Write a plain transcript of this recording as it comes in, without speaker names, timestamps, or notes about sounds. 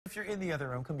if you're in the other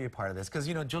room, come be a part of this. Because,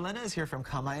 you know, Jolena is here from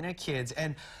Kamaaina Kids,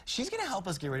 and she's going to help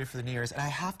us get ready for the New Year's. And I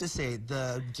have to say,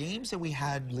 the games that we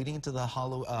had leading into the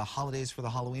holidays for the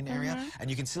Halloween area, and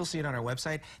you can still see it on our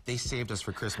website, they saved us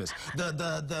for Christmas.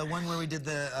 The one where we did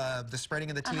the spreading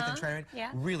of the teeth and trying,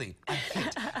 really, a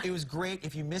hit. It was great.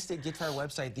 If you missed it, get to our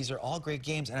website. These are all great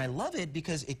games, and I love it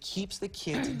because it keeps the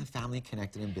kids and the family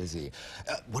connected and busy.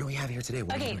 What do we have here today?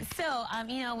 Okay, so,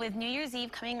 you know, with New Year's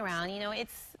Eve coming around, you know,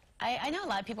 I know a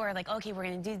lot of people are like, okay, we're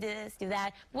going to do this, do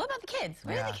that. What about the kids?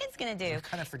 What are the kids going to do? We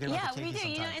kind of forget about the Keiki sometimes.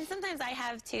 You know, and sometimes I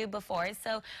have too before.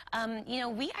 So, you know,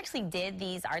 we actually did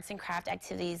these arts and craft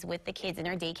activities with the kids in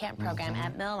our day camp program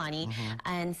at Mililani.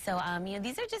 And so, you know,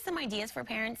 these are just some ideas for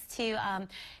parents to,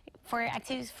 for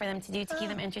activities for them to do to keep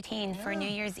them entertained for New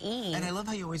Year's Eve. And I love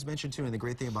how you always mention too, and the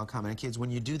great thing about Kamaaina Kids, when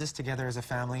you do this together as a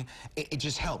family, it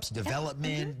just helps.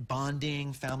 Development,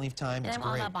 bonding, family time, it's I'm great.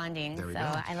 all about bonding,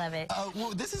 so I love it.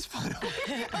 Well, this is fun.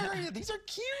 These are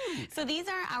cute. So these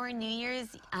are our New Year's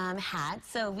hats.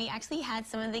 So we actually had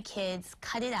some of the kids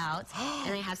cut it out,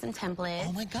 and I have some templates.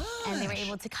 Oh my gosh. And they were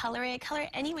able to color it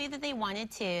any way that they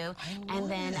wanted to. And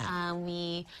then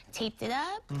we taped it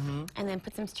up, and then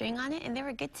put some string on it, and they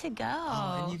were good to go.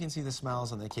 Oh, and you can see the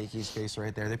smiles on the Keiki's face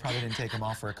right there. They probably didn't take them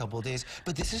off for a couple of days.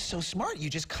 But this is so smart. You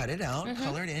just cut it out,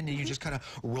 color it in, and you just kind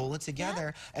of roll it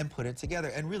together and put it together.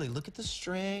 And really, look at the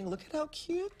string. Look at how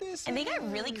cute this is. And they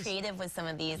got really creative with some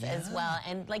of these as well.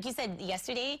 And like you said,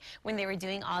 yesterday, when they were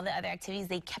doing all the other activities,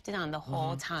 they kept it on the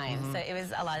whole time. So it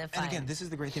was a lot of fun. And again, this is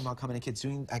the great thing about Kamaaina Kids,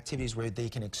 doing activities where they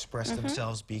can express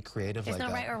themselves, be creative. There's like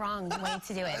no right or wrong way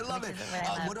to do it. I love it.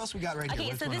 What else we got right here?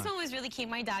 Okay, so this one was really cute.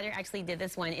 My daughter actually did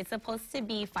this one. It's supposed to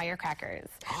be firecrackers.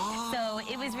 So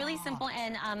it was really simple,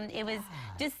 and it was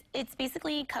just, it's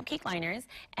basically cupcake liners,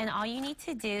 and all you need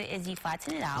to do is you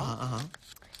flatten it out,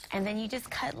 and then you just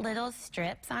cut little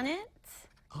strips on it.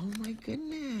 Oh my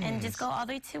goodness. And just go all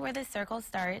the way to where the circle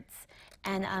starts,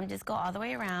 and just go all the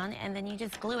way around, and then you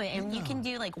just glue it. And you can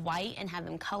do like white and have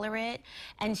them color it.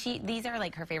 And these are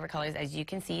like her favorite colors. As you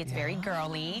can see, it's very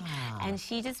girly, and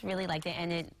she just really liked it,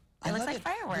 and it looks like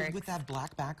fireworks. With that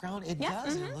black background, it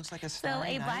does. It looks like a starry So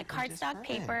a night. black cardstock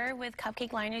paper with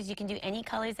cupcake liners. You can do any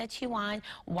colors that you want.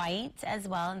 White as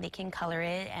well, and they can color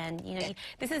it. And you know,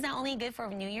 this is not only good for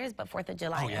New Year's, but 4th of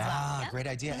July as well. Great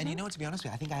idea. And you know what, to be honest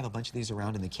with you, I think I have a bunch of these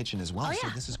around in the kitchen as well. So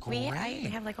this is great.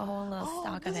 We have like a whole little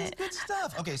stock of it. This is good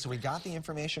stuff. Okay, so we got the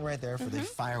information right there for the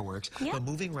fireworks. But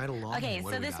moving right along. Okay,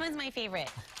 so this one's my favorite.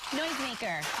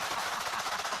 Noisemaker.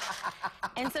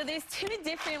 And so there's 2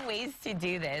 different ways to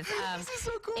do this. This is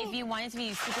so cool. If you want it to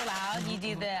be super loud, you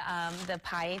do the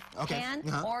pie pan.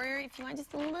 Or if you want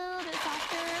just a little bit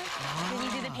softer, then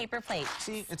you do the paper plate.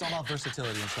 See, it's all about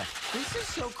versatility and stuff. This is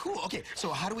so cool. Okay, so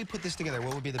how do we put this together?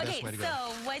 What would be the best way to go?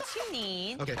 So what you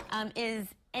need is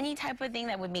any type of thing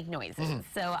that would make noises.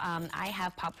 So I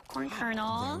have popcorn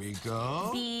kernels. There we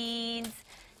go. Beads.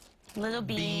 Little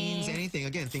beans. Anything.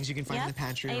 Again, things you can find in the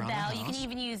pantry around the house. You can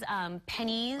even use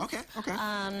pennies.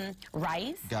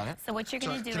 Rice. Got it. So what you're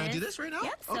going to do is... Can I do this right now?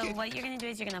 Yep. So what you're going to do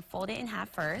is you're going to fold it in half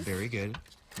first. Very good.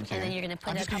 Okay. And then you're going to put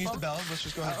I'm just going to use the couple... bells. Let's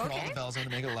just go ahead and put all the bells on to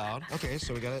make it loud. Okay,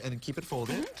 so we got it. And then keep it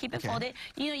folded. Keep it folded.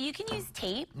 You know, you can use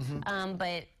tape,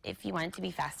 but if you want it to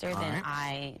be faster, then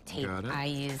I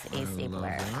use a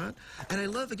stapler. And I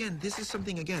love, again, this is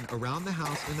something, again, around the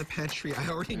house, in the pantry. I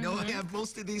already know I have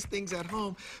most of these things at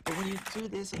home. But when you do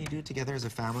this and you do it together as a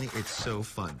family, it's so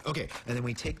fun. Okay, and then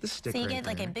we take the stick. So you get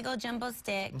like a big old jumbo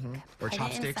stick. Or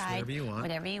chopsticks, whatever you want.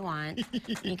 Whatever you want.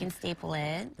 You can staple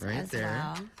it as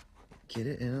well. Get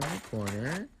it in on the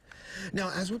corner.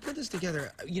 Now, as we put this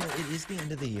together, you know, it is the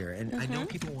end of the year, and I know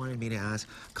people wanted me to ask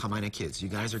Kamaaina Kids. You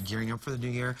guys are gearing up for the new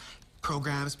year.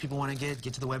 Programs people want to get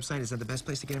to the website. Is that the best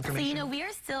place to get information? So, you know, we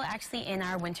are still actually in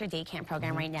our winter day camp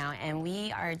program right now, and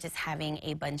we are just having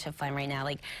a bunch of fun right now.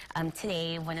 Like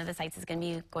today, one of the sites is going to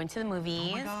be going to the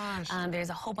movies. Oh my gosh.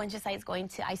 There's a whole bunch of sites going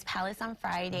to Ice Palace on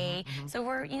Friday. So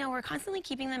we're constantly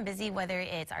keeping them busy, whether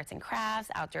it's arts and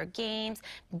crafts, outdoor games,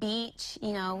 beach.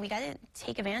 You know, we got to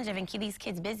take advantage of and keep these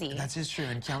kids busy. That's just true,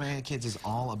 and Kamaaina Kids is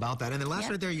all about that. And then last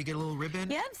right there, you get a little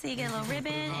ribbon. Yep, so you get a little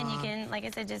ribbon, and you can, like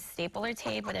I said, just staple or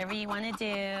tape, whatever you want to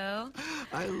do.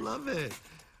 I love it.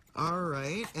 All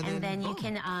right, and then you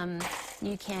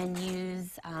can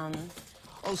use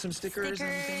some stickers and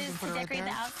things and put to it right decorate there.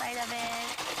 the outside of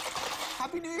it.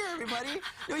 Happy New Year, everybody.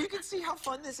 You can see how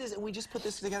fun this is, and we just put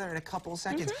this together in a couple of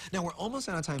seconds. Now, we're almost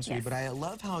out of time, sweetie, but I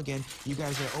love how, again, you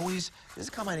guys are always, this is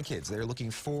Kamaaina Kids. They're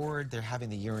looking forward. They're having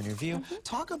the year in review.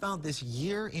 Talk about this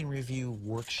year in review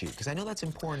worksheet, because I know that's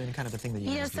important and kind of a thing that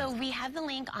you guys do. So we have the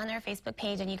link on our Facebook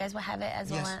page, and you guys will have it as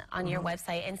well on your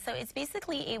website. And so it's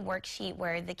basically a worksheet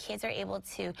where the kids are able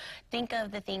to think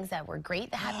of the things that were great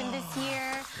that happened this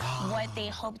year, what they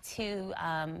hope to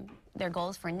their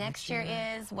goals for next year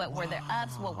is, what were their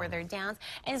ups, what were their downs.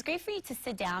 And it's great for you to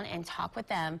sit down and talk with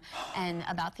them and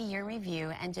about the year in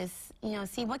review and just,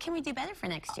 see what can we do better for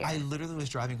next year. I literally was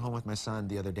driving home with my son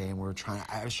the other day, and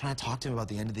I was trying to talk to him about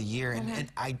the end of the year,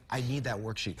 and I need that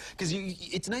worksheet. Because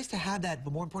it's nice to have that,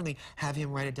 but more importantly, have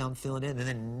him write it down, fill it in, and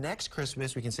then next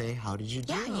Christmas we can say, how did you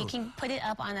do? Yeah, you can put it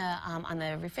up on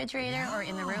the refrigerator or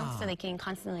in the room so they can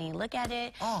constantly look at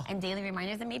it, and daily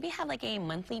reminders, and maybe have like a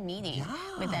monthly meeting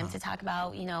with them to talk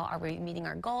about, are we meeting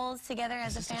our goals together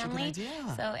as a family? Such a good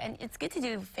idea. So, and it's good to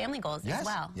do family goals as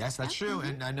well. Yes, that's true.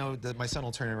 And I know that my son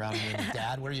will turn around and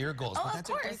Dad, what are your goals? But that's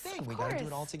a great thing. We got to do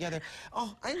it all together.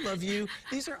 Oh, I love you.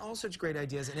 These are all such great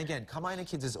ideas. And again, Kamaaina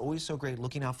Kids is always so great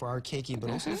looking out for our Keiki, but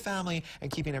also the family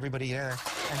and keeping everybody there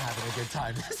and having a good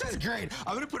time. This is great.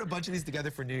 I'm going to put a bunch of these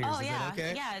together for New Year's. Is that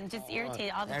okay? Yeah, and just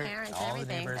irritate all the parents and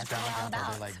everything. All the neighbors, that's what it's all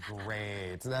about. They're like,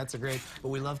 great. So that's great. But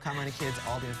we love Kamaaina Kids.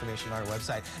 All the information on our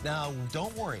website. Now,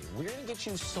 don't worry. We're going to get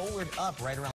you sobered up right around